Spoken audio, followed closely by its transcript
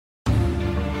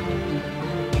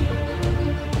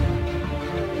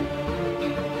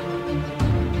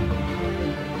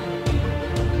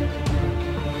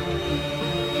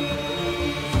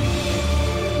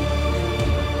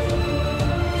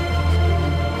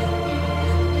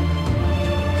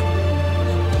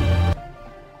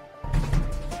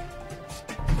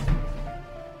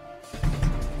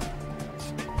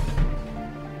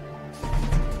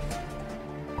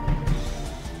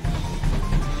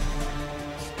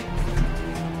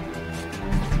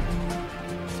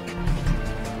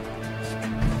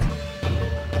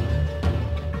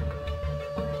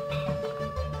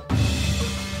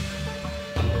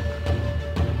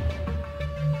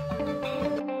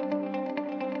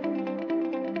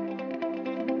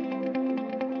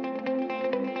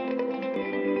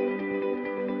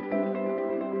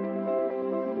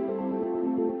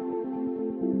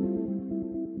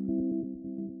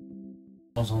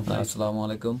আসসালামু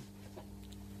আলাইকুম।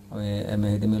 আমি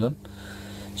মেহেদি মিলন।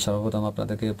 সর্বপ্রথম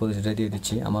আপনাদেরকে পরিচয় দিয়ে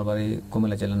দিচ্ছি। আমার বাড়ি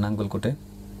কুমিল্লা জেলার নাঙ্গলকোটে।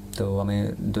 তো আমি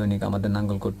দৈনিক আমাদের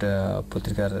নাঙ্গলকোট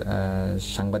পত্রিকার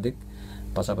সাংবাদিক,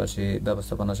 পাশাপাশি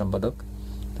ব্যবস্থাপনা সম্পাদক।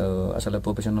 তো আসলে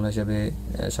প্রফেশনাল হিসেবে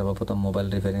সর্বপ্রথম মোবাইল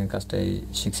রিপেয়ারিংয়ের কাজটাই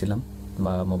শিখছিলাম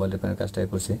বা মোবাইল রিপেয়ারিং কাজটাই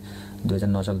করছি।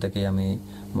 2009 সাল থেকে আমি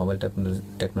মোবাইল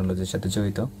টেকনোলজির সাথে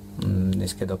জড়িত,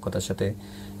 নিজকে দক্ষতার সাথে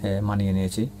মানিয়ে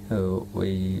নিয়েছি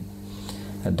ওই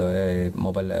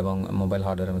মোবাইল এবং মোবাইল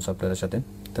হার্ডওয়্যার এবং সফটওয়্যারের সাথে।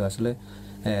 তো আসলে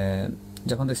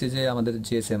যখন দেখছি যে আমাদের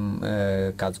জিএসএম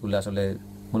কাজগুলো আসলে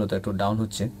মূলত একটু ডাউন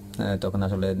হচ্ছে, তখন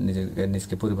আসলে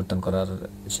নিজকে পরিবর্তন করার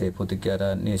সেই প্রতিক্রিয়াটা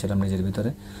নিয়েছিলাম নিজের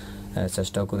ভিতরে,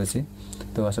 চেষ্টাও করেছি।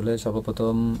 তো আসলে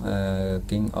সর্বপ্রথম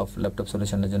কিং অফ ল্যাপটপ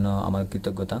সলিউশনের জন্য আমার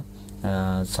কৃতজ্ঞতা।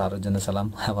 স্যারের জন্য সালাম।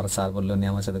 আবার স্যার বললো উনি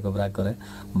আমার সাথে খুব রাগ করে,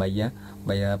 ভাইয়া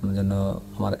ভাইয়া আপনার জন্য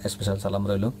আমার স্পেশাল সালাম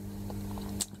রইল।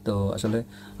 তো আসলে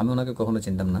আমি ওনাকে কখনো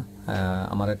চিনতাম না।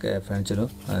 আমার এক ফ্রেন্ড ছিল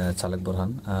চালক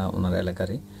বোরহান, ওনার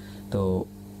এলাকারই। তো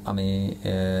আমি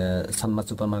সানমাদ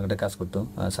সুপার মার্কেটে কাজ করতো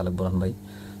চালক বোরহান ভাই।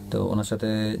 তো ওনার সাথে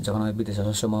যখন আমি বিদেশ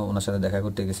আসার সময় ওনার সাথে দেখা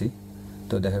করতে গেছি,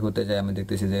 তো দেখা করতে যাই আমি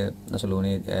দেখতেছি যে আসলে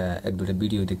উনি এক দুটো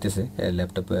ভিডিও দেখতেছে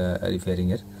ল্যাপটপ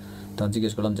রিপেয়ারিংয়ের। তখন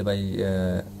জিজ্ঞেস করলাম যে ভাই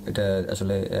এটা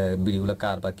আসলে ভিডিওগুলো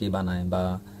কার বা কে বানায় বা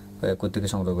কোথেকে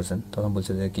সংগ্রহ করছেন? তখন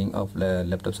বলছে যে কিং অফ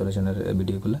ল্যাপটপ সলিউশনের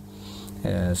ভিডিওগুলো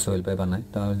সোহেল ভাই বানায়।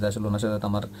 তো আমি আসলে ওনার সাথে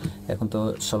আমার এখন তো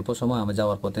স্বল্প সময়, আমি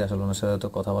যাওয়ার পথে আসলে ওনার সাথে তো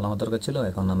কথা বলা আমার দরকার ছিল।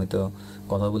 এখন আমি তো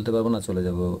কথা বলতে পারবো না, চলে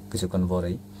যাব কিছুক্ষণ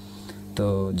পরেই। তো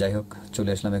যাই হোক, চলে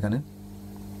আসলাম এখানে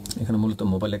মূলত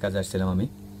মোবাইলের কাজে আসছিলাম আমি।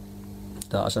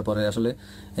 তো আসার পরে আসলে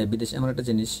বিদেশে এমন একটা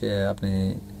জিনিস, আপনি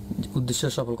উদ্দেশ্য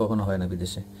সফল কখনো হয় না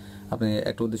বিদেশে। আপনি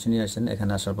একটা উদ্দেশ্য নিয়ে আসছেন,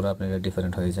 এখানে আসার পরে আপনি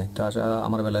ডিফারেন্ট হয়ে যায়। তো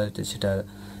আমার বেলায় সেটা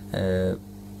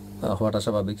হওয়াটা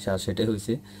স্বাভাবিক, সেটাই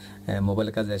হয়েছে।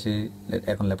 মোবাইলের কাজে এসে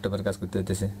এখন ল্যাপটপের কাজ করতে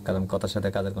হইতেছে, কারণ কথার সাথে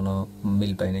কাজের কোনো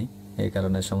মিল পাই নাই, এই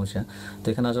কারণে সমস্যা। তো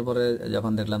এখানে আসার পরে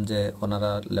যখন দেখলাম যে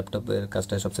ওনারা ল্যাপটপের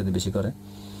কাজটা সবচেয়ে বেশি করে,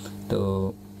 তো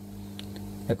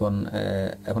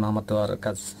এখন আমার তো আর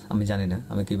কাজ আমি জানি না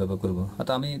আমি কীভাবে করবো।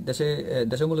 তো আমি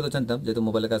দেশে মূলত জানতাম, যেহেতু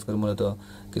মোবাইলে কাজ করে মূলত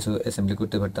কিছু অ্যাসেম্বলি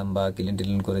করতে পারতাম বা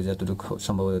ক্লিন করে যতটুকু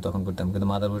সম্ভব হতো তখন করতাম, কিন্তু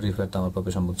মাদারবোর্ড রিপেয়ার তো আমার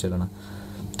পক্ষে সম্ভব ছিল না।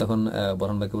 তখন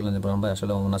বরণ ভাইকে বললেন যে বরণ ভাই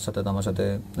আসলে ওনার সাথে তো আমার সাথে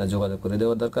যোগাযোগ করে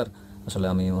দেওয়ার দরকার, আসলে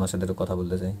আমি ওনার সাথে একটু কথা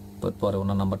বলতে চাই। পরে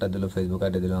ওনার নাম্বারটা দিল, ফেসবুক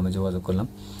আইডি দিল, আমি যোগাযোগ করলাম।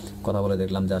 কথা বলে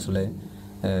দেখলাম যে আসলে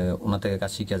ওনার থেকে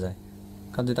কাজ শিখা যায়।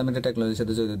 কারণ যেহেতু আমি একটা টেকনোলজির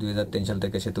সাথে যদি 2003 সাল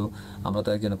থেকে, সেহেতু আমরা তো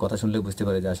একজনের কথা শুনলেই বুঝতে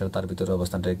পারি যে আসলে তার ভিতরে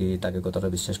অবস্থানটা কি, তাকে কতটা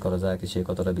বিশ্বাস করা যায়, কি সে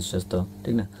কতটা বিশ্বস্ত,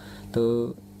 ঠিক না? তো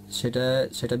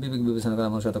সেটা বিবেক বিবেচনা করে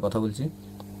আমার সাথে কথা বলছি।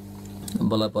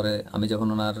 বলার পরে আমি যখন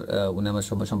উনি আমার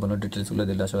সম্পূর্ণ ডিটেলসগুলো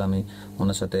দিলে আসলে আমি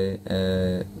ওনার সাথে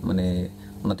মানে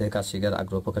ওনার থেকে কাজ শেখার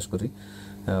আগ্রহ প্রকাশ করি।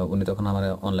 উনি তখন আমার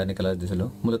অনলাইনে ক্লাস দিয়েছিল।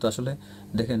 মূলত আসলে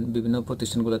দেখেন, বিভিন্ন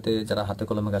প্রতিষ্ঠানগুলোতে যারা হাতে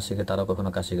কলমে কাজ শেখে তারা কখনো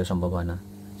কাজ শেখা সম্ভব হয় না,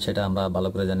 সেটা আমরা ভালো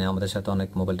করে জানি। আমাদের সাথে অনেক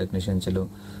মোবাইল টেকনিশিয়ান ছিল,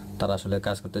 তারা আসলে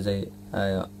কাজ করতে যাই।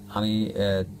 আমি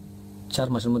 4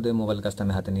 মাসের মধ্যে মোবাইল কাজটা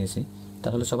আমি হাতে নিয়েছি।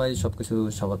 তাহলে সব কিছু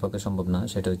সবার পক্ষে সম্ভব না,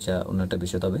 সেটা হচ্ছে অন্য একটা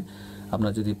বিষয়। তবে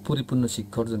আপনার যদি পরিপূর্ণ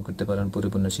শিক্ষা অর্জন করতে পারেন,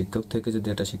 পরিপূর্ণ শিক্ষক থেকে যদি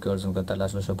একটা শিক্ষা অর্জন করেন, তাহলে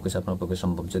আসলে সব কিছু আপনার পক্ষে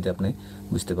সম্ভব, যদি আপনি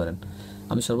বুঝতে পারেন।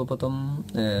 আমি সর্বপ্রথম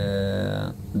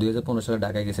 2015 সালে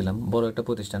ঢাকায় গেছিলাম, বড় একটা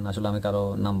প্রতিষ্ঠান, আসলে আমি কারো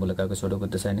নাম বলে কাউকে ছোটো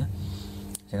করতে চাই না।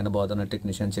 সেখানে বড় ধরনের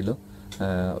টেকনিশিয়ান ছিল,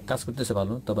 কাজ করতেছে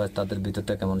ভালো, তবে তাদের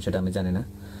ভিতরটা কেমন সেটা আমি জানি না।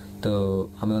 তো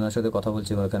আমি ওনার সাথে কথা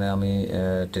বলছি, ওখানে আমি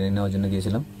ট্রেনিং নেওয়ার জন্য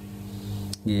গিয়েছিলাম।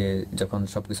 গিয়ে যখন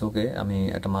সব কিছু ওকে, আমি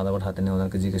একটা মাদারবোর্ড হাতে নিয়ে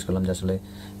ওনাকে জিজ্ঞেস করলাম যে আসলে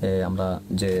আমরা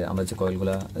যে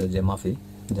কয়েলগুলা যে মাফি,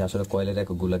 যে আসলে কয়েলের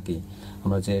এককগুলা কী,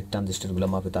 আমরা যে ট্রানজিস্টরগুলো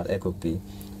মাফি তার একক কী,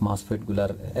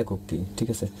 মাসফেটগুলার একক কী, ঠিক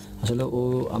আছে? আসলে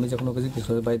আমি যখন ওকে জিজ্ঞেস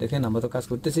করি, ভাই দেখেন আমরা তো কাজ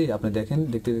করতেছি, আপনি দেখেন,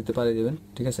 দেখতে পারে যাবেন,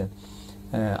 ঠিক আছে?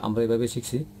 আমরা এভাবে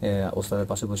শিখছি, ওস্তাদের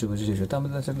পাশে বসে শিখছি। তো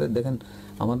আমাদের আসলে দেখেন,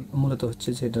 আমার মূলত হচ্ছে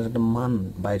যে এটার একটা মান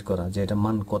বাইর করা, যে এটা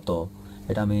মান কত,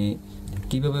 এটা আমি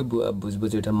কীভাবে বুঝবো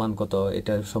যে এটার মান কত।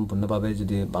 এটা সম্পূর্ণভাবে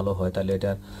যদি ভালো হয় তাহলে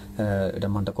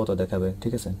এটার মানটা কত দেখাবে,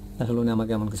 ঠিক আছে? আসলে উনি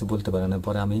আমাকে এমন কিছু বলতে পারে না।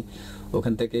 পরে আমি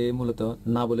ওখান থেকে মূলত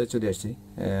না বলে চলে আসছি,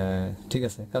 ঠিক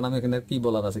আছে? কারণ আমি এখানে কী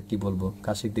বলার আছে, কী বলবো,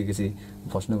 কাজ শিখতে গেছি,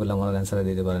 প্রশ্ন করলে আমার অ্যান্সারে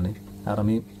দিতে পারে না। আর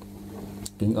আমি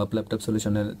কিং অফ ল্যাপটপ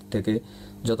সলিউশনের থেকে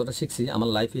যতটা শিখছি, আমার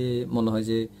লাইফে মনে হয়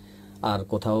যে আর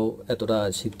কোথাও এতটা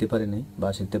শিখতে পারিনি বা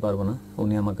শিখতে পারবো না।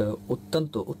 উনি আমাকে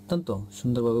অত্যন্ত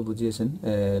সুন্দরভাবে বুঝিয়েছেন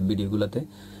ভিডিওগুলোতে,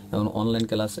 এবং অনলাইন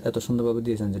ক্লাস এত সুন্দরভাবে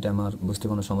দিয়েছেন যেটা আমার বুঝতে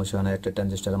কোনো সমস্যা হয় না। একটা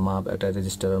ট্রানজিস্টারের মাপ, একটা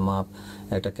রেজিস্টারের মাপ,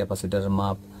 একটা ক্যাপাসিটারের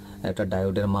মাপ, একটা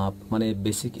ডায়োডের মাপ, মানে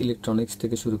বেসিক ইলেকট্রনিক্স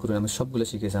থেকে শুরু করে আমি সবগুলো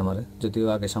শিখেছি। যদিও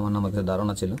আগে সামান্য আমার কাছে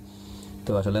ধারণা ছিল,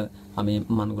 তো আসলে আমি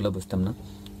মানগুলো বুঝতাম না।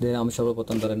 যে আমি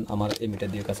সর্বপ্রথম ধরেন আমার এই মিটার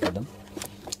দিয়ে কাজ করতাম,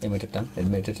 এই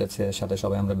মিটারটার সাথে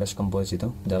সবাই আমরা বেশ কম পরিচিত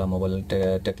যারা মোবাইল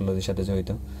টেকনোলজির সাথে জড়িত।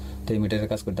 তো এই মিটারের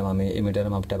কাজ করতাম আমি, এই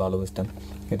মিটারের মাপটা ভালো বুঝতাম,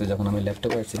 কিন্তু যখন আমি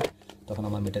ল্যাপটপে আসছি তখন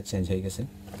আমার মিটার চেঞ্জ হয়ে গেছে।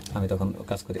 আমি তখন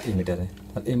কাজ করি এই মিটারে,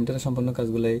 আর এই মিটারের সম্পূর্ণ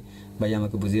কাজগুলোই ভাই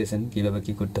আমাকে বুঝিয়েছেন কীভাবে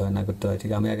কী করতে হয় না করতে হয়।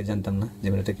 ঠিক আমি আগে জানতাম না যে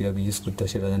মিটারটা কীভাবে ইউজ করতে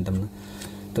হয়, সেটা জানতাম না।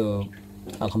 তো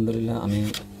আলহামদুলিল্লাহ আমি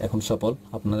এখন সফল,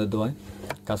 আপনাদের দোয়ায়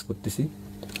কাজ করতেছি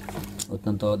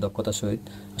অত্যন্ত দক্ষতার সহিত।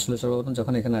 আসলে সর্বপ্রথম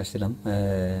যখন এখানে আসছিলাম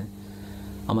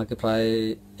আমাকে প্রায়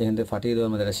এখান থেকে ফাটিয়ে দেওয়ার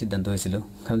মধ্যে একটা সিদ্ধান্ত হয়েছিল,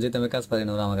 কারণ যেহেতু আমি কাজ পারি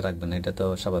না ওরা আমাকে রাখবে না, এটা তো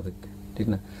স্বাভাবিক, ঠিক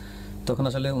না? তখন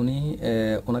আসলে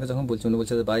ওনাকে যখন বলছি, উনি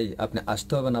বলছে যে ভাই আপনি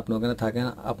আসতে হবে না, আপনি ওখানে থাকেন,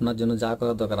 আপনার জন্য যা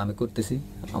করার দরকার আমি করতেছি,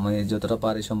 আমি যতটা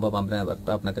পারি সম্ভব আমরা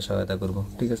আপনাকে সহায়তা করব,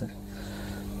 ঠিক আছে?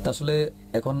 তা আসলে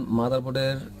এখন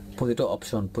মাদারবোর্ডের প্রতিটা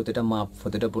অপশন, প্রতিটা মাপ,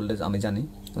 প্রতিটা ভোল্টেজ আমি জানি।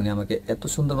 উনি আমাকে এত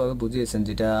সুন্দরভাবে বুঝিয়েছেন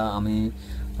যেটা আমি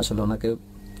আসলে ওনাকে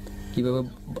কীভাবে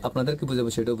আপনাদেরকে বুঝাবো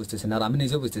সেটাও বুঝতেছি না, আর আমি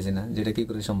নিজেও বুঝতেছি না যেটা কী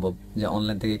করে সম্ভব যে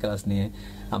অনলাইন থেকে ক্লাস নিয়ে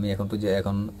আমি এখন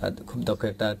খুব দক্ষ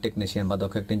একটা টেকনিশিয়ান বা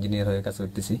দক্ষ একটা ইঞ্জিনিয়ার হয়ে কাজ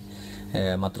করতেছি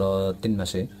মাত্র 3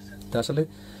 মাসে। তো আসলে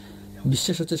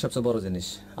বিশ্বাস হচ্ছে সবচেয়ে বড় জিনিস।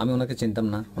 আমি ওনাকে চিনতাম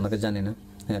না, ওনাকে জানি না,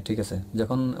 হ্যাঁ ঠিক আছে।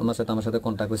 যখন ওনার সাথে আমার সাথে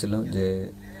কন্ট্যাক্ট হয়েছিল যে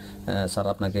স্যার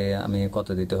আপনাকে আমি কত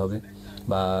দিতে হবে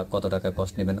বা কত টাকা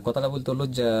কস্ট নেবেন, কথাটা বলতে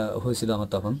লজ্জা হয়েছিল আমার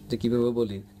তখন, যে কীভাবে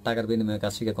বলি টাকার বিনিময়ে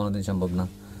কাজ শিখা কোনোদিন সম্ভব না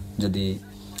যদি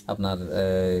আপনার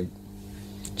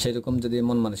সেরকম যদি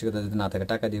মন মানসিকতা যদি না থাকে,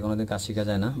 টাকা দিয়ে কোনোদিন কাজ শেখা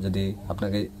যায় না যদি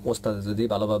আপনাকে ওস্তাদ যদি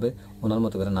ভালোভাবে ওনার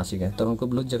মতো করে না শিখায়। তখন খুব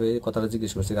লজ্জা হয়ে কথাটা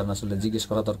জিজ্ঞেস করছি, কারণ আসলে জিজ্ঞেস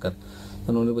করা দরকার।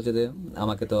 তখন উনি বলছে যে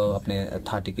আমাকে তো আপনি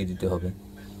 30K দিতে হবে,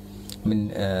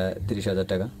 30,000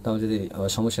 টাকা। তো আমি যদি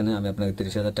সমস্যা নেই, আমি আপনাকে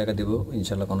 30,000 টাকা দেবো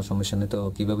ইনশাল্লাহ, কোনো সমস্যা নেই। তো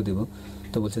কীভাবে দেবো?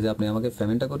 তো বলছে যে আপনি আমাকে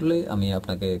পেমেন্টটা করলেই আমি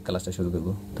আপনাকে ক্লাসটা শুরু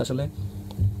করবো। তো আসলে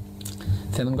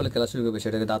পেমেন্ট করলে ক্লাস শুরু করবে,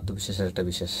 সেটাকে আত্মবিশ্বাসের একটা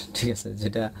বিশ্বাস, ঠিক আছে,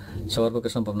 যেটা সবার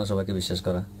পক্ষে সম্ভব না সবাইকে বিশ্বাস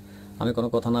করা। আমি কোনো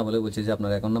কথা না বলে বলছি যে আপনার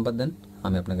অ্যাকাউন্ট নাম্বার দেন,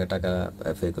 আমি আপনাকে টাকা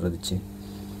পে করে দিচ্ছি।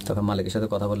 তখন মালিকের সাথে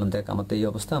কথা বললাম, দেখ আমার তো এই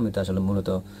অবস্থা, আমি তো আসলে মূলত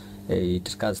এই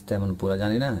কাজ তেমন পুরো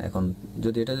জানি না, এখন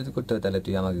যদি এটা করতে হয় তাহলে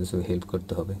তুই আমাকে কিছু হেল্প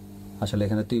করতে হবে। আসলে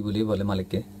এখানে তুই বলি বলে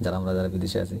মালিককে, যারা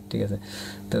বিদেশে আছি, ঠিক আছে।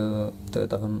 তো তো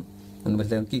তখন উনি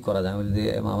বলছে এখন কী করা যায়? আমি যদি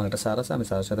আমার একটা স্যার আছে, আমি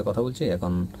স্যারের সাথে কথা বলছি,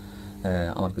 এখন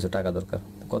আমার কিছু টাকা দরকার।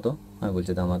 কত? আমি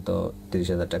বলছি তো আমার তো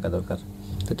 30,000 টাকা দরকার।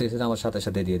 তো 30,000 আমার সাথে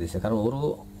সাথে দিয়ে দিছে, কারণ ওরও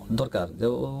দরকার যে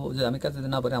ও যে আমি কাজ যদি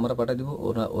না পারি আমরা পাঠিয়ে দিব,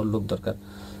 ওর লোক দরকার।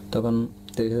 তখন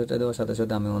 30,000 টাকা দেওয়ার সাথে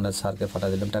সাথে আমি ওনার স্যারকে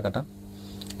পাঠিয়ে দিলাম টাকাটা,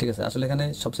 ঠিক আছে। আসলে এখানে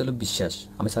সবচেয়ে হলো বিশ্বাস।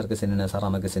 আমি স্যারকে চিনি না, স্যার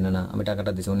আমাকে চিনে না, আমি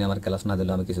টাকাটা দিচ্ছি, উনি আমার ক্লাস না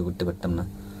দিলেও আমি কিছু করতে পারতাম না,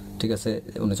 ঠিক আছে।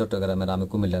 উনি চট্টগ্রামের, আমি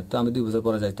কুমিল্লার, তো আমি 2 বছর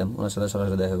পরে যাইতাম ওনার সাথে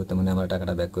সরাসরি দেখা করতাম, উনি আমার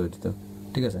টাকাটা ব্যাক করে দিত,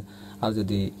 ঠিক আছে। আর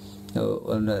যদি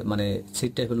মানে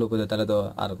সিট টাইপের লোক হয়ে যায় তাহলে তো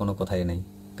আর কোনো কথাই নেই,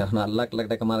 কারণ আর লাখ লাখ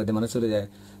টাকা মারা দিয়ে মানে চলে যায়,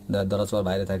 ধরা ছোঁয়ার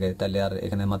বাইরে থাকে, তাহলে আর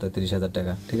এখানে মাত্র 30,000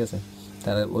 টাকা, ঠিক আছে।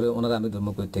 তারা ওনারা আমি ধর্ম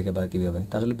কই থেকে বা কীভাবে?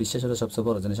 তাহলে বিশ্বাস হলো সবচেয়ে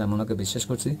বড় জিনিস। আমি ওনাকে বিশ্বাস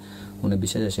করছি, উনি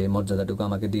বিশ্বাসে সেই মর্যাদাটুকু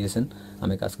আমাকে দিয়েছেন।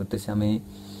 আমি কাজ করতেছি, আমি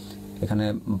এখানে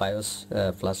বায়োস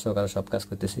ফ্লাশ সহকারে সব কাজ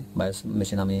করতেছি। বায়োস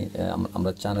মেশিন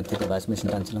আমরা চায়না থেকে বায়োস মেশিন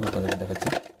আনছিলাম, আপনাদেরকে দেখাচ্ছি।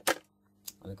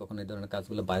 আমি কখনো এই ধরনের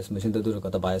কাজগুলো, বায়োস মেশিন তো দূরের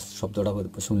কথা, বায়োস শব্দটা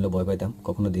শুনলে ভয় পাইতাম,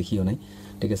 কখনো দেখিও নাই,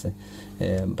 ঠিক আছে।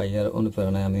 বাইয়ের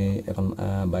অনুপ্রেরণায় আমি এখন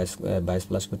বায়োস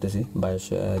ফ্লাশ করতেছি, বায়োস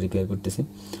রিপেয়ার করতেছি।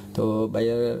 তো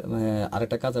বাইয়ের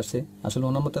আরেকটা কাজ আসছে, আসলে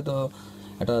ওনার মধ্যে তো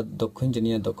একটা দক্ষ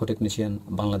ইঞ্জিনিয়ার, দক্ষ টেকনিশিয়ান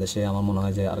বাংলাদেশে আমার মনে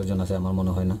হয় যে আরেকজন আছে, আমার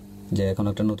মনে হয় না। যে এখন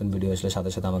একটা নতুন ভিডিও আসলে সাথে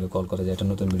সাথে আমাকে কল করে যে একটা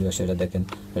নতুন ভিডিও আসছে, এটা দেখেন,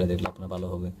 এটা দেখলে আপনার ভালো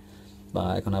হবে। বা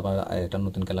এখন আবার একটা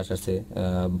নতুন ক্লাস আসছে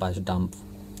বায়োস ডাম্প,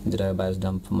 যেটা বায়োস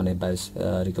ডাম্প মানে বায়োস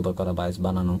রিকভার করা, বায়োস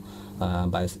বানানো,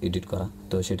 বায়োস এডিট করা।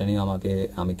 তো সেটা নিয়ে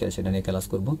আমি সেটা নিয়ে ক্লাস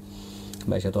করবো।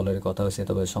 বায়োসের সাথে অলরেডি কথা হয়েছে,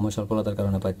 তবে সময় স্বল্পতার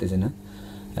কারণে পাইতেছি না।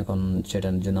 এখন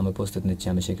সেটার জন্য আমি প্রস্তুত নিচ্ছি,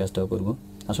 আমি সেই কাজটাও করবো।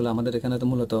 আসলে আমাদের এখানে তো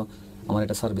মূলত আমার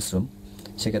একটা সার্ভিস রুম,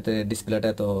 সেক্ষেত্রে ডিসপ্লেটা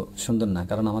এত সুন্দর না,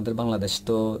 কারণ আমাদের বাংলাদেশ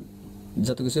তো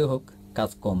যত কিছুই হোক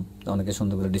কাজ কম, অনেকে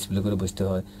সুন্দর করে ডিসপ্লে করে বসতে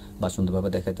হয় বা সুন্দরভাবে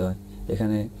দেখাতে হয়।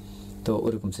 এখানে তো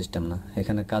ওরকম সিস্টেম না,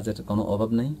 এখানে কাজের কোনো অভাব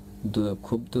নেই,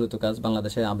 খুব দ্রুত কাজ।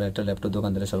 বাংলাদেশে আমরা একটা ল্যাপটপ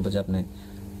দোকান দিলে সর্বোচ্চ আপনি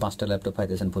 5টা ল্যাপটপ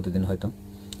পাইতেছেন প্রতিদিন হয়তো,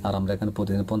 আর আমরা এখানে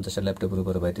প্রতিদিন 50টা ল্যাপটপের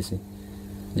উপরে পাইতেছি,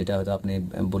 যেটা হয়তো আপনি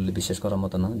বললে বিশ্বাস করার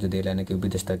মতো না। যদি এই লাইনে কেউ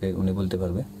বিদেশ থাকে উনি বলতে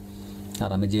পারবে।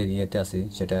 আর আমি যে এরিয়াতে আছি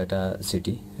সেটা একটা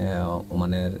সিটি,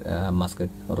 ওমানের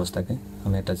মাস্কেট রোস্তাকে,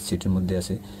 আমি একটা সিটির মধ্যে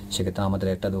আছি। সেক্ষেত্রে আমাদের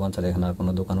একটা দোকান ছাড়া এখানে আর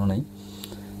কোনো দোকানও নাই।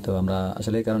 তো আমরা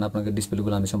আসলে এই কারণে আপনাকে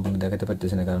ডিসপ্লেগুলো আমি সম্পূর্ণ দেখাতে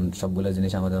পারতেছি না, কারণ সবগুলো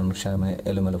জিনিস আমাদের অনেক সময়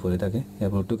এলোমেলো পড়ে থাকে।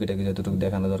 এরপর টুকিটাকি যতটুকু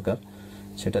দেখানো দরকার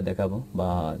সেটা দেখাবো, বা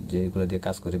যেগুলো দিয়ে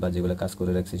কাজ করি বা যেগুলো কাজ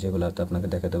করে রাখছি সেগুলো হয়তো আপনাকে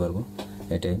দেখাতে পারবো,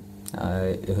 এটাই। আর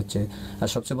হচ্ছে, আর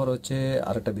সবচেয়ে বড় হচ্ছে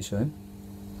আরেকটা বিষয়,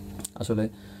 আসলে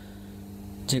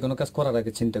যে কোনো কাজ করার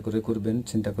আগে চিন্তা করে করবেন,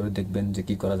 চিন্তা করে দেখবেন যে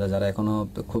কী করা যায়। যারা এখনও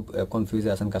খুব কনফিউজে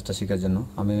আছেন কাজটা শেখার জন্য,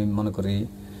 আমি মনে করি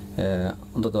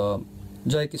অন্তত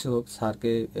জয় কিছু হোক,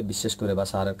 স্যারকে বিশ্বাস করে বা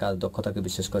স্যারের কাজ দক্ষতাকে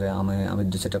বিশ্বাস করে, আমি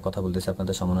দু চারটা কথা বলতেছি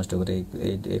আপনাদের সময় নষ্ট করে,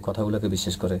 এই কথাগুলোকে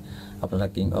বিশ্বাস করে আপনারা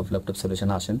কিং অফ ল্যাপটপ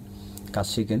সলিউশনে আসেন, কাজ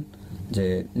শিখেন, যে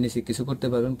নিজে কিছু করতে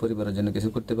পারবেন, পরিবারের জন্য কিছু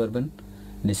করতে পারবেন,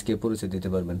 নিজকে পরিচয় দিতে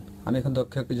পারবেন। আমি এখন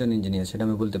দক্ষ একজন ইঞ্জিনিয়ার, সেটা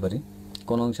আমি বলতে পারি,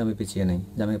 কোনো অংশে আমি পিছিয়ে নেই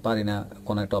যে আমি পারি না,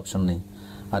 কোনো একটা অপশন নেই।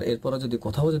 আর এরপরও যদি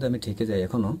কোথাও যদি আমি ঠেকে যাই,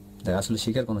 এখনও আসলে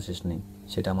শিখার কোনো শেষ নেই,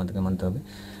 সেটা আমাদেরকে মানতে হবে।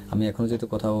 আমি এখনও যদি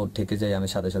কোথাও ঠেকে যাই, আমি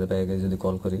সাথে সাথে ভাইয়াকে যদি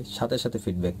কল করি, সাথে সাথে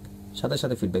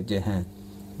ফিডব্যাক যে হ্যাঁ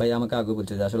ভাই আমাকে আগে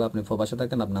বলছে যে আসলে আপনি প্রবাসে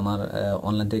থাকেন, আপনি আমার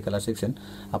অনলাইন থেকে ক্লাস শিখছেন,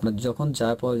 আপনার যখন যা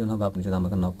প্রয়োজন হবে আপনি যদি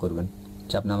আমাকে নক করবেন,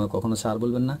 যে আপনি আমাকে কখনো স্যার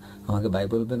বলবেন না, আমাকে ভাই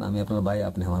বলবেন, আমি আপনার ভাই,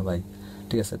 আপনি আমার ভাই,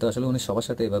 ঠিক আছে। তো আসলে উনি সবার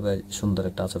সাথে এভাবে সুন্দর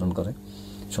একটা আচরণ করে,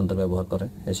 সুন্দর ব্যবহার করে,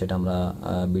 সেটা আমরা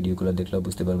ভিডিওগুলো দেখলেও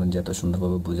বুঝতে পারবেন যে এত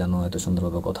সুন্দরভাবে বোঝানো, এত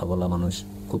সুন্দরভাবে কথা বলা মানুষ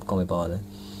খুব কমই পাওয়া যায়।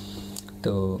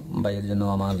 তো ভাইয়ের জন্য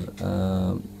আমার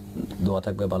দোয়া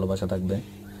থাকবে, ভালোবাসা থাকবে,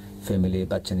 ফ্যামিলি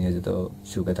বাচ্চা নিয়ে যেত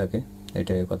সুখে থাকে,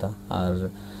 এটাই কথা। আর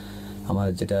আমার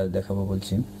যেটা দেখাবো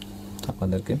বলছি,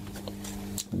 আপনাদেরকে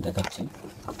দেখাচ্ছি।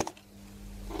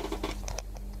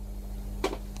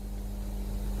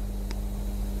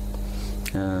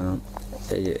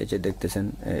 এই যে দেখতেছেন,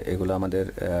 এগুলো আমাদের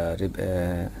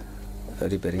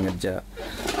রিপেয়ারিংয়ের যা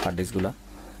হার্ড ডিস্কগুলো,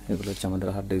 এগুলো হচ্ছে আমাদের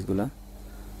হার্ড ডিস্কগুলো,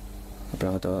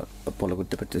 আপনারা হয়তো ফলো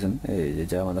করতে পারতেছেন। এই যে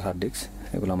যা আমাদের হার্ড ডিস্ক,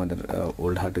 এগুলো আমাদের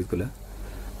ওল্ড হার্ড ডিস্কগুলো।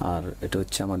 আর এটা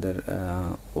হচ্ছে আমাদের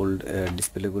ওল্ড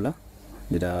ডিসপ্লেগুলো,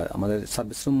 যেটা আমাদের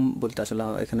সার্ভিস রুম বলতে আসলে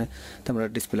এখানে তেমন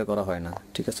ডিসপ্লে করা হয় না,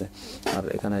 ঠিক আছে। আর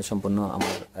এখানে সম্পূর্ণ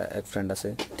আমার এক ফ্রেন্ড আছে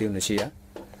টিউনিশিয়া,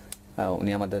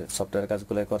 উনি আমাদের সফটওয়্যার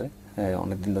কাজগুলো করে,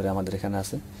 অনেক দিন ধরে আমাদের এখানে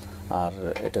আছে। আর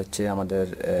এটা হচ্ছে আমাদের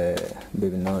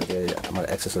বিভিন্ন যে আমার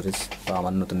অ্যাক্সেসরিজ বা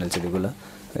আমার নতুন এলসিডিগুলো,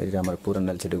 এই যে আমার পুরান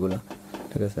এলসিডিগুলো,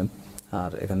 ঠিক আছে।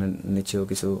 আর এখানে নিচেও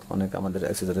কিছু অনেক আমাদের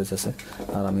অ্যাক্সেসরিজ আছে।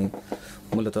 আর আমি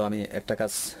মূলত একটা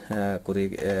কাজ করি,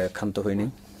 ক্ষান্ত হইনি,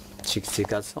 শিখছি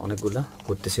কাজ অনেকগুলা,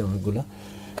 করতেছি অনেকগুলা।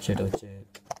 সেটা হচ্ছে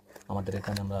আমাদের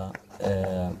এখানে আমরা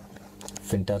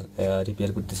প্রিন্টার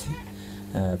রিপেয়ার করতেছি,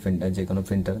 প্রিন্টার, যে কোনো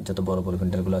প্রিন্টার, যত বড় বড়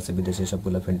প্রিন্টারগুলো আছে বিদেশে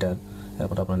সবগুলো প্রিন্টার,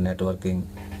 তারপর আপনার নেটওয়ার্কিং,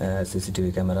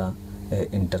 সিসিটিভি ক্যামেরা,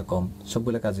 ইন্টারকম,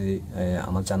 সবগুলো কাজই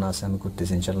আমার জানা আছে, আমি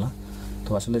করতেছি ইনশাল্লাহ। তো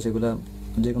আসলে সেগুলো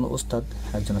যে কোনো ওস্তাদ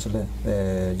একজন আসলে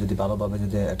যদি ভালোভাবে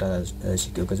যদি একটা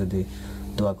শিক্ষককে যদি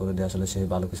দোয়া করে দেয়, আসলে সে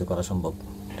ভালো কিছু করা সম্ভব,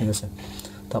 ঠিক আছে।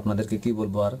 তো আপনাদেরকে কী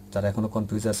বলবো, আর যারা এখনও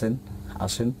কনফিউজ আছেন,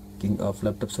 আসেন কিং অফ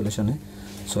ল্যাপটপ সলিউশনে।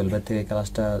 সোহেল ভাই থেকে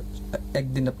ক্লাসটা,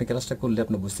 একদিন আপনি ক্লাসটা করলে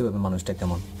আপনি বুঝতে পারবেন মানুষটা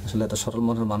কেমন। আসলে এত সরল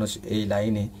মনের মানুষ এই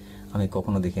লাইনে আমি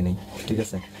কখনো দেখিনি, ঠিক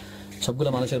আছে। সবগুলো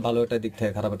মানুষের ভালো একটা দিক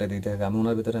থেকে, খারাপ একটা দিক থেকে, আমি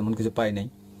ওনার ভিতরে এমন কিছু পাই নাই।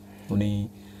 উনি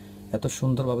এত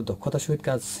সুন্দরভাবে দক্ষতার সহিত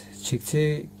কাজ শিখছে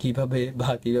কীভাবে বা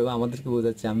কীভাবে আমাদেরকে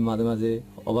বোঝাচ্ছে, আমি মাঝে মাঝে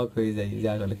অবাক হয়ে যাই যে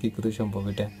আসলে কী করে সম্ভব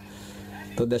এটা।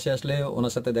 তো দেশে আসলে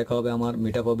ওনার সাথে দেখা হবে, আমার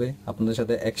মিট আপ হবে, আপনাদের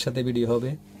সাথে একসাথে ভিডিও হবে,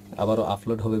 আবারও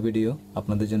আপলোড হবে ভিডিও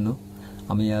আপনাদের জন্য।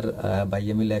 আমি আর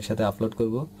ভাইয়া মিলে একসাথে আপলোড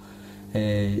করব,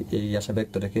 এই আশা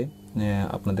ব্যক্ত রেখে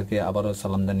আপনাদেরকে আবারও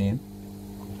সালাম জানিয়ে,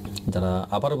 যারা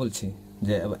আবারও বলছি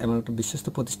যে এমন একটা বিশ্বস্ত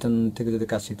প্রতিষ্ঠান থেকে যদি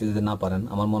কাজ শিখতে যদি না পারেন,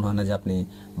 আমার মনে হয় না যে আপনি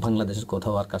বাংলাদেশের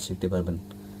কোথাও আর কাজ শিখতে পারবেন,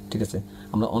 ঠিক আছে।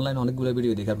 আমরা অনলাইনে অনেকগুলো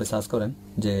ভিডিও দেখি, আপনি সার্চ করেন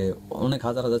যে অনেক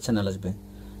হাজার হাজার চ্যানেল আসবে,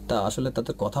 তা আসলে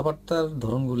তাদের কথাবার্তার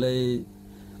ধরনগুলোই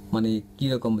মানে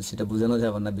কীরকম সেটা বোঝানো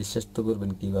যাবে না, বিশ্বাস তো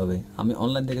করবেন কীভাবে। আমি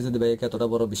অনলাইন থেকে যদি ভাইয়াকে এতটা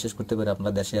বড় বিশ্বাস করতে পারি,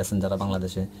 আপনারা দেশে আছেন যারা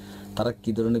বাংলাদেশে, তারা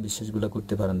কী ধরনের বিশ্বাসগুলো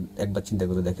করতে পারেন একবার চিন্তা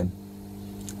করে দেখেন।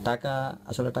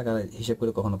 আসলে টাকা হিসেব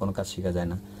করে কখনো কোনো কাজ শেখা যায়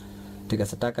না, ঠিক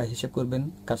আছে। টাকা হিসেব করবেন,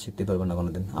 কাজ শিখতে পারবেন না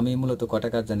কোনোদিন। আমি মূলত কয়টা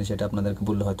কাজ জানি সেটা আপনাদেরকে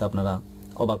বললে হয়তো আপনারা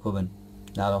অবাক হবেন,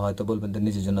 আর হয়তো বলবেন যে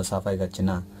নিজের জন্য সাফাই গাচ্ছি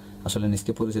না, আসলে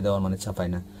নিজকে পরিচয় দেওয়ার মানে সাফাই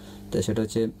না। তো সেটা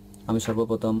হচ্ছে আমি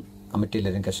সর্বপ্রথম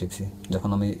টেইলারিং কাজ শিখছি, যখন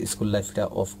আমি স্কুল লাইফটা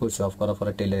অফ করছি, অফ করার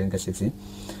পরে টেইলারিং কাজ শিখছি।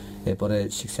 এরপরে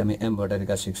শিখছি আমি এমব্রয়ডারি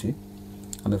কাজ শিখছি।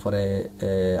 আমি পরে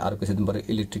আরও কিছুদিন পরে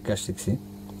ইলেকট্রিক কাজ শিখছি।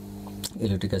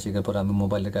 ইলেকট্রিক কাজ শেখার পরে আমি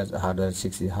মোবাইলের কাজ, হার্ডওয়্যার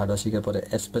শিখছি। হার্ডওয়্যার শেখার পরে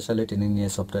স্পেশালি ট্রেনিং নিয়ে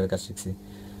সফটওয়্যারের কাজ শিখছি।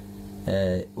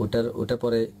 ওটার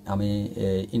পরে আমি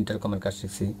ইন্টারকমের কাজ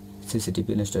শিখছি,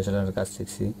 সিসিটিভি ইনস্টলেশনের কাজ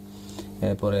শিখছি।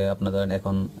 এরপরে আপনার ধরেন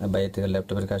এখন বাইরে থেকে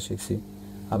ল্যাপটপের কাজ শিখছি।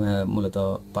 আমি মূলত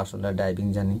পার্সোনাল ড্রাইভিং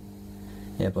জানি।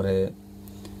 এরপরে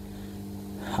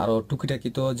আরও টুকিটাকি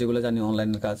তো যেগুলো জানি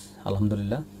অনলাইনের কাজ,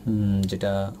 আলহামদুলিল্লাহ,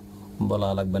 যেটা বলা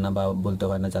লাগবে না বা বলতে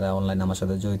হয় না। যারা অনলাইনে আমার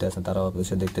সাথে জড়িত আছেন তারাও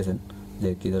অবশ্যই দেখতেছেন যে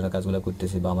কী ধরনের কাজগুলো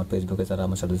করতেছি, বা আমার ফেসবুকে যারা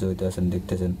আমার সাথে জড়িত আছেন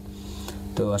দেখতেছেন।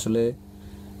 তো আসলে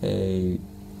এই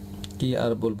কি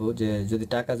আর বলবো, যে যদি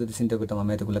টাকা যদি চিন্তা করতাম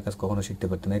আমি এতগুলো কাজ কখনো শিখতে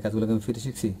পারতাম। এই কাজগুলোকে আমি ফিরে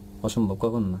শিখছি, অসম্ভব,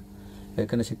 কখনো না।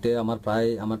 এখানে শিখতে আমার প্রায়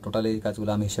আমার টোটালি এই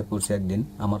কাজগুলো আমি হিসাব করছি একদিন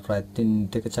আমার প্রায় 3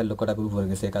 থেকে 4 লক্ষ টাকার উপরে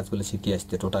গেছে এই কাজগুলো শিখিয়ে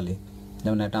আসতে টোটালি।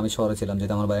 যেমন একটা আমি শহরে ছিলাম,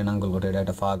 যেহেতু আমার বাড়ি নাঙ্গলকোটে, এটা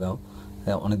একটা ফাগাঁও,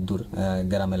 অনেক দূর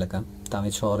গ্রাম এলাকা। তা আমি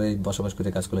শহরে বসবাস করে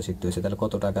কাজগুলো শিখতে হয়েছে। তাহলে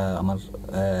কত টাকা আমার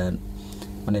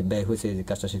মানে ব্যয় হয়েছে এই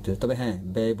কাজটা শিখতে। তবে হ্যাঁ,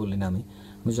 ব্যয় বললি না, আমি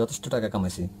আমি যথেষ্ট টাকা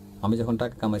কামাইছি। আমি যখন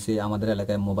টাকা কামাইছি, আমাদের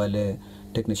এলাকায় মোবাইলে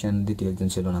টেকনিশিয়ান দ্বিতীয় একজন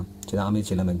ছিল না, সেটা আমি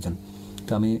ছিলাম একজন।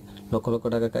 তো আমি লক্ষ লক্ষ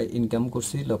টাকা ইনকাম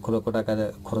করছি, লক্ষ লক্ষ টাকা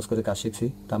খরচ করে কাজ শিখছি।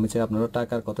 তো আমি চাই আপনারা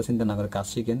টাকার কথা চিন্তা না করে কাজ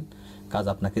শিখেন। কাজ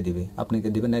আপনাকে দিবে, আপনাকে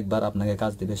দিবেন একবার, আপনাকে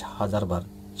কাজ দিবে 1000 বার,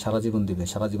 সারা জীবন দিবে।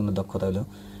 সারা জীবনের দক্ষতা হলো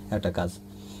একটা কাজ।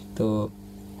 তো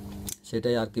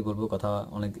সেটাই আর কি বলবো, কথা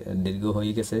অনেক দীর্ঘ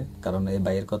হয়ে গেছে। কারণ এই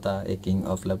বাইয়ের কথা, এই কিং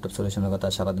অফ ল্যাপটপ সলিউশনের কথা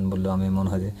সারাদিন বললেও আমি মনে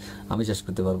হয় যে আমি শেষ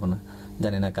করতে পারবো না।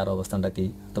 জানি না কার অবস্থানটা কি,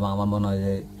 তবে আমার মনে হয়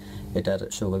যে এটার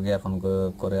সৌভাগ্য জ্ঞাপন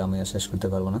করে আমি আর শেষ করতে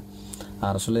পারবো না।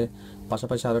 আর আসলে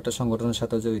পাশাপাশি আরও একটা সংগঠনের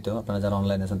সাথে জড়িত, আপনারা যারা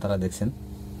অনলাইনে আছেন তারা দেখছেন,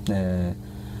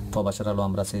 প্রবাসের আলো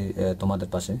আমরা আছি তোমাদের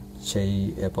পাশে। সেই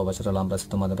প্রবাসের আলো আমরা আছি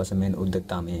তোমাদের পাশে মেন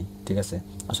উদ্যোক্তা আমি, ঠিক আছে।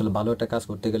 আসলে ভালো একটা কাজ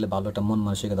করতে গেলে ভালো একটা মন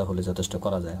মানসিকতা হলে যথেষ্ট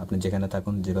করা যায়। আপনি যেখানে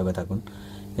থাকুন, যেভাবে থাকুন,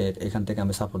 এখান থেকে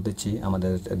আমি সাপোর্ট দিচ্ছি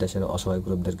আমাদের দেশের অসহায়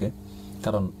গ্রুপদেরকে।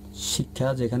 কারণ শিক্ষা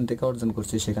যেখান থেকে অর্জন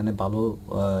করছি সেখানে ভালো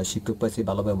শিক্ষক পাইছি,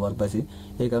 ভালো ব্যবহার পাইছি,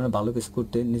 এই কারণে ভালো কিছু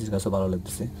করতে নিজের কাছে ভালো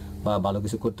লাগতেছে, বা ভালো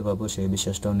কিছু করতে পারবো সেই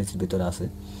বিশ্বাসটাও নিজের ভিতরে আছে।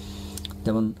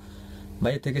 যেমন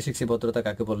বাইরে থেকে শিখছি ভদ্রতা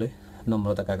কাকে বলে,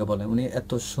 নম্রতা কাকে বলে। উনি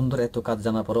এত সুন্দর, এত কাজ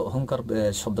জানার পর অহংকার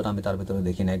শব্দটা আমি তার ভিতরে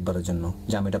দেখি না একবারের জন্য,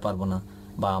 যে আমি এটা পারবো না,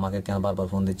 বা আমাকে কেন বারবার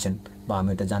ফোন দিচ্ছেন, বা আমি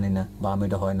এটা জানি না, বা আমি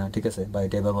এটা হয় না, ঠিক আছে, বা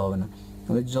এটা এভাবে হবে না।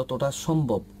 উনি যতটা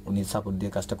সম্ভব উনি সাপোর্ট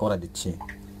দিয়ে কাজটা করা দিচ্ছে।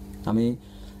 আমি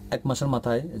 1 মাসের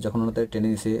মাথায় যখন ওনাদের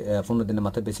ট্রেনিং দিয়েছি, 15 দিনের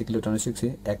মাথায় বেসিক্যালি ট্রেনিং শিখছি।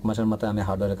 1 মাসের মাথায় আমি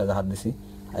হার্ডওয়্যারের কাজে হাত দিছি।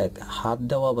 হাত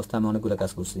দেওয়া অবস্থায় আমি অনেকগুলো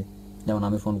কাজ করছি। যেমন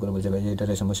আমি ফোন করে বলছি, ভাই এটার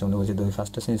এই সমস্যা, উনি বলছি 2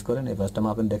 ফার্স্টটা চেঞ্জ করেন, এই ফার্স্টটা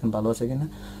মাপেন, দেখেন ভালো আছে কিনা,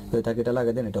 যদি তাকে এটা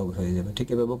লাগিয়ে দেন, এটাও হয়ে যাবে। ঠিক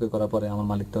এভাবে ওকে করার পরে আমার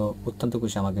মালিক তো অত্যন্ত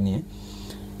খুশি আমাকে নিয়ে।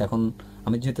 এখন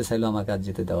আমি যেতে চাইলেও আমাকে আজ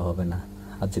যেতে দেওয়া হবে না,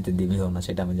 আজ যেতে দিবিও না,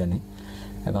 সেটা আমি জানি।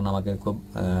 এখন আমাকে খুব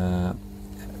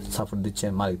সাপোর্ট দিচ্ছে,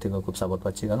 মালিক থেকেও খুব সাপোর্ট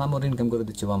পাচ্ছি, কারণ আমি ওর ইনকাম করে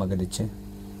দিচ্ছি, ও আমাকে দিচ্ছে।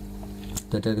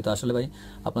 তো এটা কিন্তু আসলে ভাই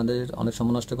আপনাদের অনেক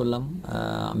সময় নষ্ট করলাম।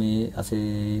 আমি আছি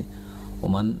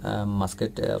ওমান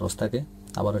মাস্কেট রোস্তাকে,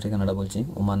 আবারও ঠিকানাটা বলছি,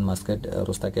 ওমান মাস্কেট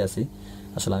রোস্তাকে আছি।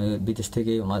 আসলে আমি বিদেশ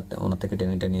থেকেই ওনার থেকে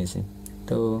ট্রেনিংটা নিয়েছি।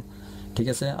 তো ঠিক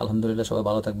আছে, আলহামদুলিল্লাহ, সবাই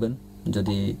ভালো থাকবেন।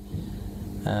 যদি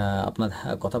আপনার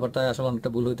কথাবার্তায় আসলে অনেকটা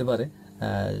ভুল হতে পারে,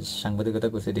 সাংবাদিকতা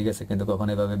করছি ঠিক আছে, কিন্তু কখনো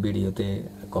এভাবে ভিডিওতে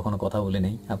কখনো কথা বলে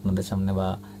নেই আপনাদের সামনে বা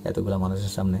এতগুলো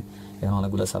মানুষের সামনে, এখন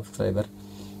অনেকগুলো সাবস্ক্রাইবার।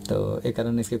 তো এই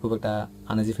কারণে আজকে খুব একটা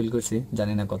আনইজি ফিল করছি,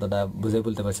 জানি না কতটা বুঝে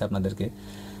বলতে পারছি আপনাদেরকে।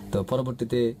 তো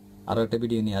পরবর্তীতে আরও একটা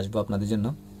ভিডিও নিয়ে আসবো আপনাদের জন্য,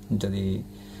 যদি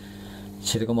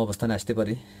সেরকম অবস্থানে আসতে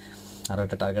পারি। আরও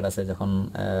একটা টার্গেট আছে, যখন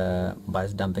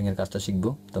বায়োস ডাম্পিংয়ের কাজটা শিখবো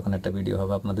তখন একটা ভিডিও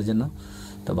হবে আপনাদের জন্য।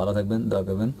 তো ভালো থাকবেন, দোয়া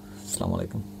করবেন। আসসালামু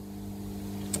আলাইকুম।